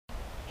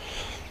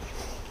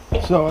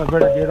So I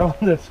better get on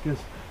this because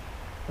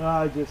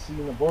I just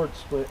seen the board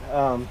split.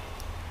 I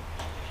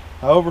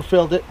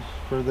overfilled it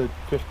for the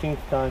 15th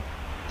time.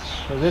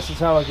 So this is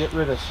how I get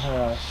rid of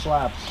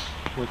slabs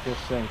with this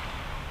thing.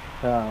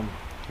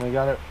 I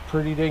got it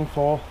pretty dang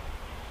full.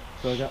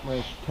 So I got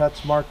my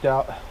cuts marked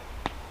out.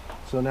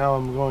 So now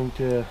I'm going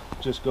to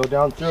just go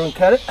down through and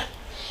cut it.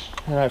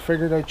 And I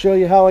figured I'd show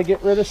you how I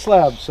get rid of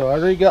slabs. So I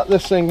already got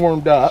this thing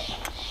warmed up.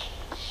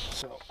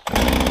 So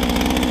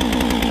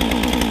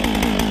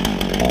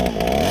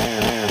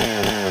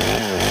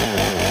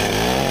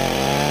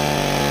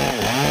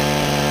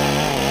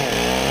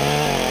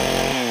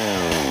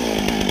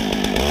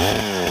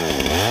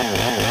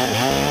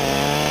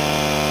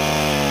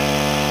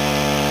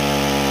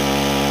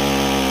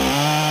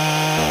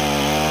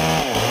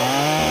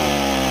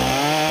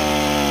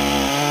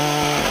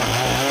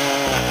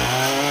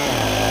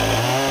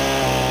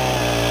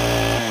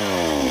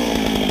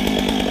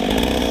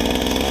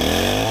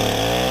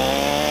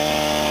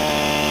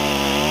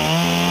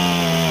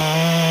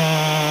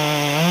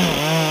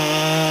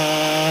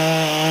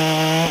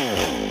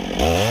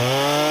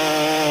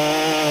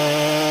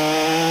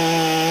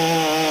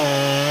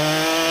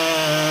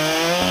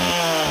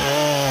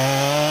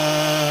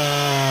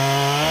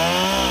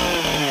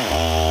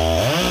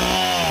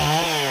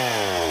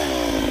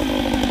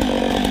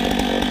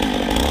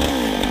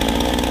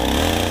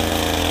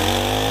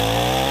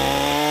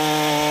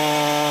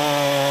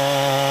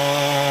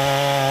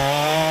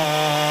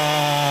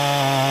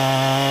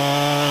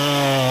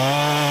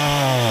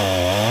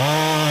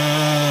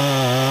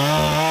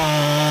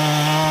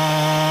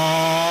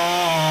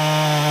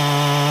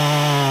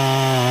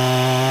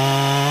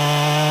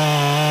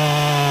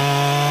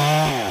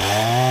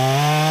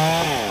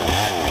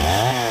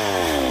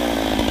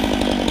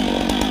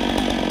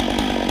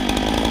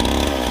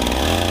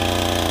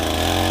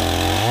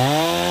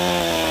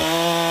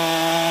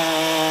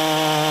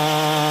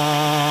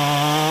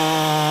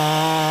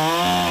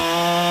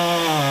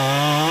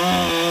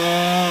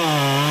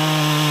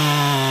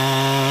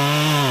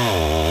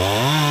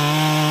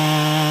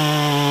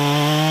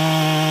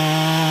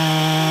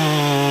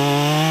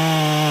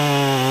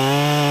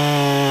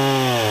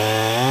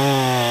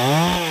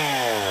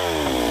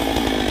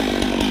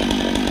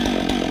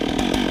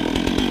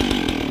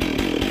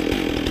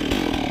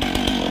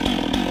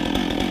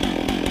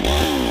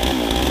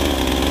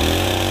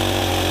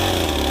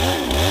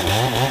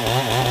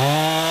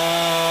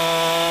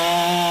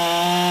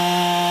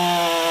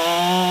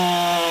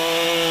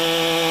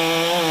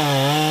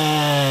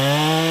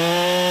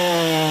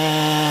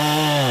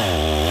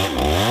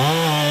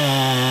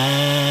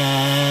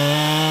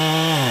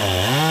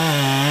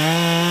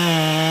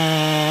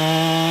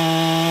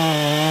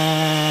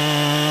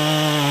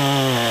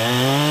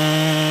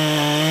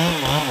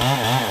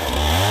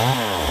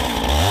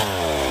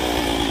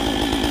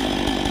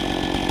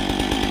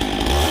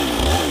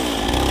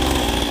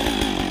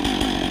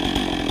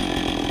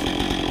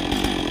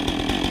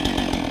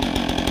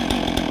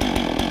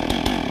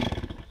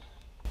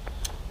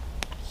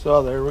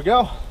So there we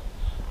go,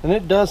 and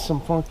it does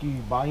some funky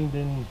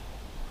binding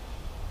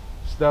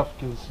stuff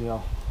because, you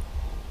know,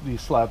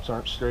 these slabs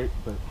aren't straight,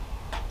 but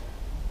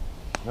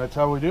that's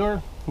how we do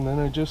her. And then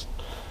I just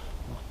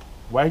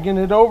wagon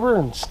it over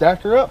and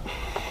stack her up.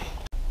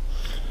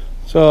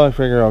 So I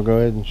figure I'll go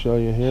ahead and show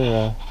you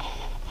here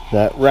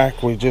that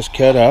rack we just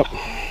cut up.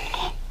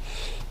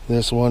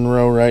 This one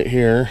row right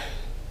here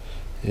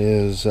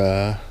is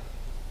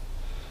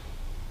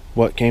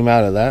what came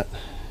out of that,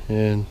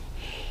 and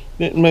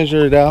didn't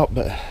measure it out,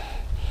 but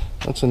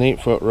that's an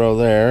 8-foot row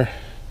there.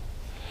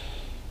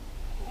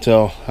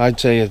 So I'd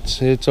say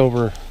it's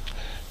over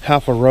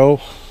half a row.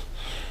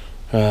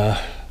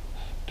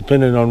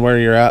 Depending on where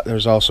you're at,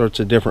 there's all sorts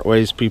of different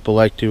ways people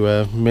like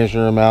to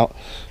measure them out.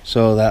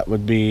 So that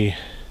would be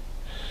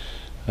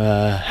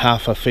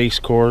half a face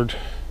cord,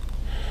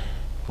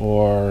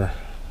 or,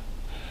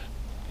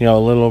 you know,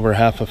 a little over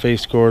half a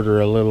face cord, or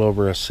a little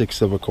over a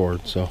 1/6 of a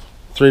cord. So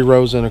 3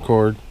 rows in a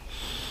cord,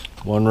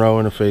 1 row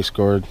in a face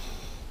cord,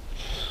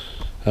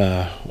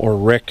 or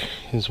rick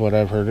is what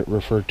I've heard it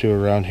referred to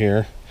around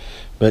here.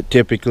 But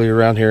typically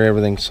around here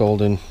everything's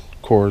sold in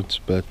cords,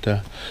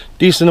 but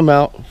decent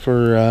amount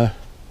for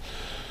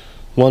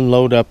one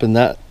load up in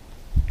that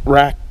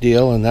rack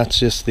deal. And that's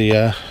just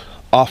the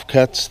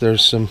offcuts.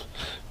 There's some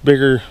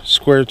bigger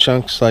square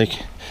chunks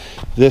like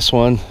this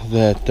one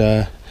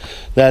that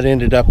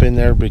ended up in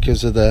there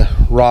because of the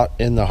rot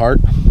in the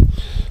heart.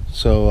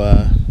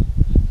 So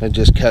I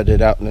just cut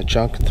it out in a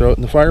chunk and throw it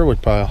in the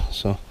firewood pile.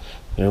 So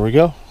there we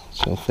go.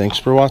 So thanks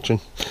for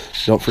watching.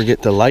 Don't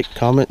forget to like,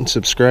 comment, and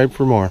subscribe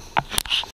for more.